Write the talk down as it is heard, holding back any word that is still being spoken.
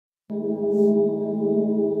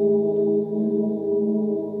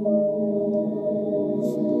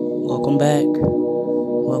Welcome back.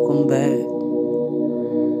 Welcome back.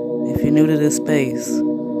 If you're new to this space,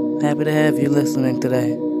 happy to have you listening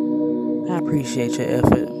today. I appreciate your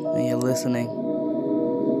effort and your listening.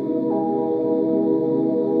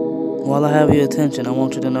 While I have your attention, I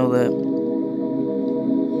want you to know that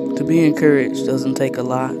to be encouraged doesn't take a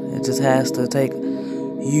lot. It just has to take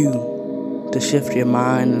you to shift your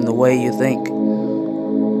mind and the way you think,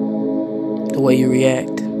 the way you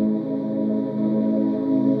react.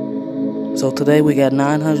 So today we got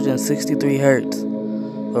 963 hertz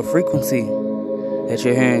of frequency that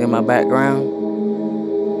you're hearing in my background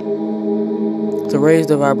to raise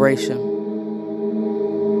the vibration.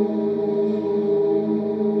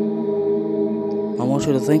 I want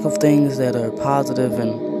you to think of things that are positive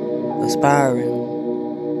and aspiring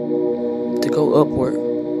to go upward.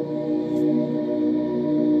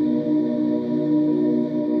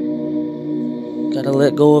 Gotta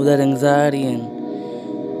let go of that anxiety and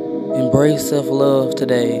embrace self-love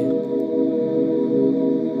today.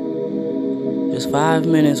 Just 5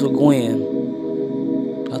 minutes with Gwen.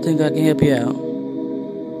 I think I can help you out.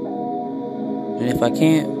 And if I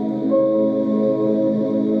can't,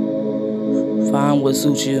 find what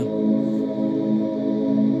suits you.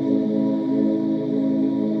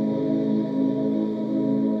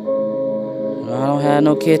 I don't have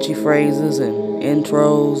no catchy phrases and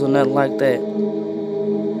intros or nothing like that.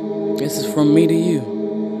 This is from me to you.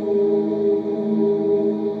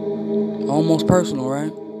 Almost personal,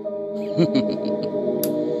 right?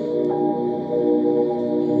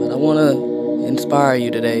 But I want to inspire you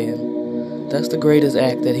today, and that's the greatest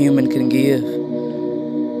act that human can give.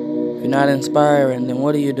 If you're not inspiring, then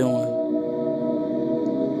what are you doing?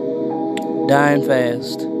 Dying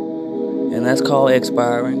fast, and that's called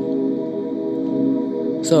expiring.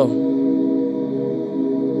 So,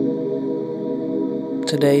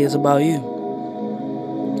 today is about you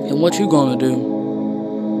and what you're going to do.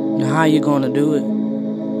 And how you gonna do it?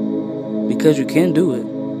 Because you can do it.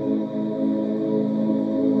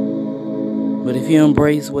 But if you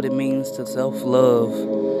embrace what it means to self-love,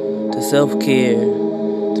 to self-care,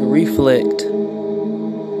 to reflect,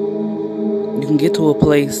 you can get to a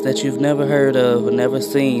place that you've never heard of or never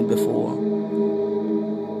seen before.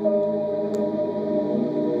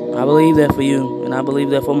 I believe that for you, and I believe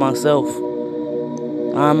that for myself.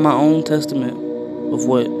 I'm my own testament of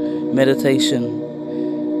what meditation,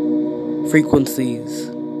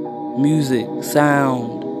 frequencies, music,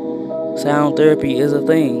 sound therapy is a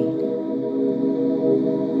thing.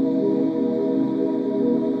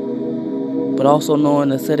 But also knowing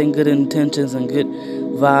that setting good intentions and good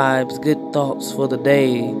vibes, good thoughts for the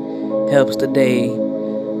day helps the day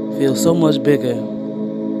feel so much bigger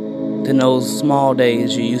than those small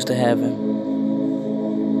days you're used to having.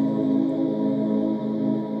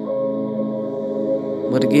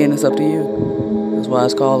 But again, it's up to you. That's why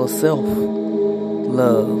it's called a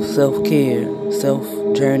self-love, self-care,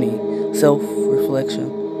 self-journey,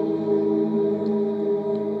 self-reflection,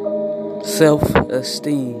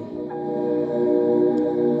 self-esteem,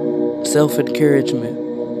 self-encouragement.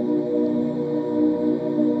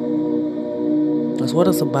 That's what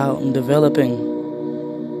it's about in developing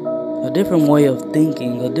a different way of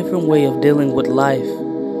thinking, a different way of dealing with life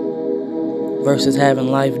versus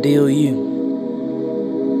having life deal you.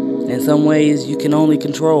 In some ways, you can only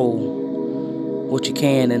control what you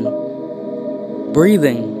can, and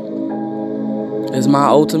breathing is my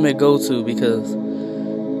ultimate go-to because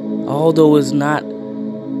although it's not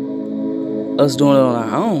us doing it on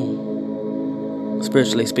our own,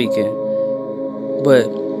 spiritually speaking, but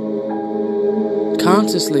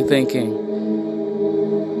consciously thinking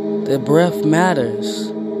that breath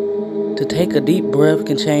matters. To take a deep breath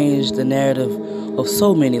can change the narrative of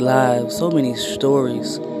so many lives, so many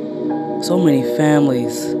stories, so many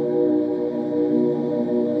families.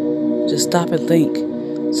 Just stop and think.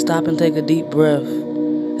 Stop and take a deep breath.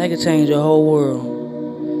 That could change your whole world.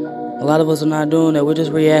 A lot of us are not doing that. We're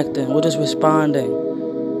just reacting. We're just responding.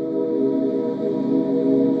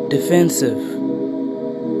 Defensive.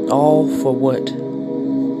 All for what?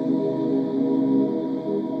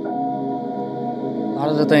 A lot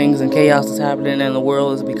of the things and chaos that's happening in the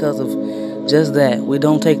world is because of just that. We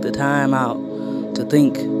don't take the time out to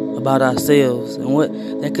think about ourselves and what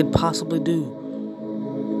that could possibly do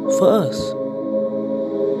for us.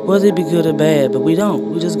 Whether it be good or bad, but we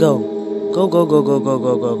don't. We just go. Go, go, go, go, go,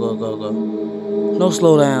 go, go, go, go, go. No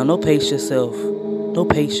slow down. No pace yourself. No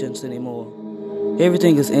patience anymore.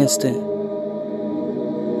 Everything is instant.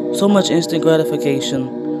 So much instant gratification.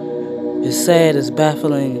 It's sad, it's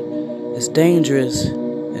baffling, it's dangerous,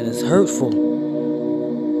 And it's hurtful.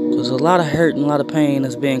 Because a lot of hurt and a lot of pain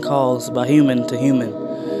is being caused by human to human.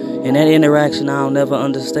 And that interaction I'll never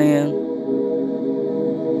understand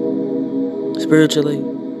spiritually.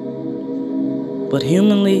 But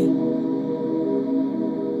humanly,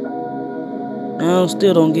 I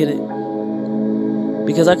still don't get it.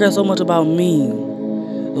 Because I care so much about me.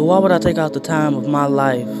 So why would I take out the time of my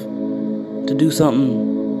life to do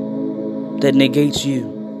something that negates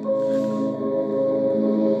you?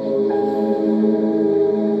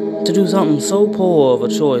 To do something so poor of a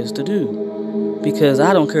choice to do. Because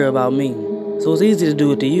I don't care about me. So it's easy to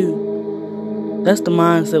do it to you. That's the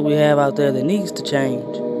mindset we have out there that needs to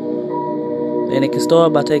change. And it can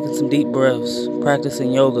start by taking some deep breaths,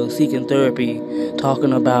 practicing yoga, seeking therapy,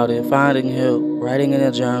 talking about it, finding help, writing in a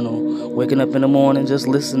journal, waking up in the morning just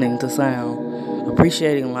listening to sound,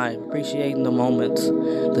 appreciating life, appreciating the moments,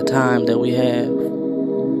 the time that we have.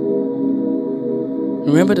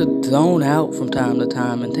 Remember to zone out from time to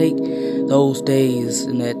time and take those days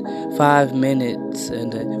and that 5 minutes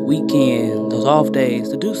and the weekend, those off days,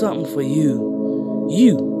 to do something for you.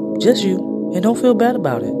 You, just you, and don't feel bad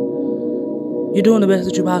about it. You're doing the best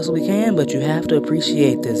that you possibly can, but you have to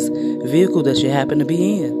appreciate this vehicle that you happen to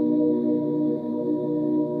be in.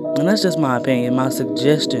 And that's just my opinion, my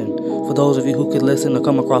suggestion for those of you who could listen or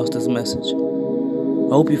come across this message.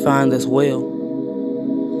 I hope you find this well.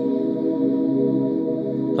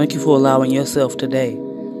 Thank you for allowing yourself today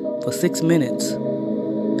for 6 minutes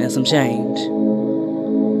and some change.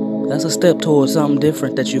 That's a step towards something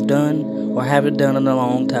different that you've done or haven't done in a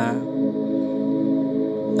long time.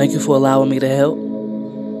 Thank you for allowing me to help.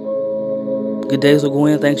 Good Days with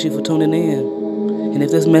Gwen, thanks you for tuning in. And if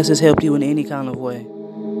this message helped you in any kind of way,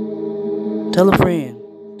 tell a friend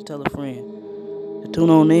to tune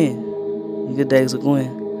on in. Good Days with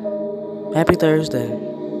Gwen. Happy Thursday.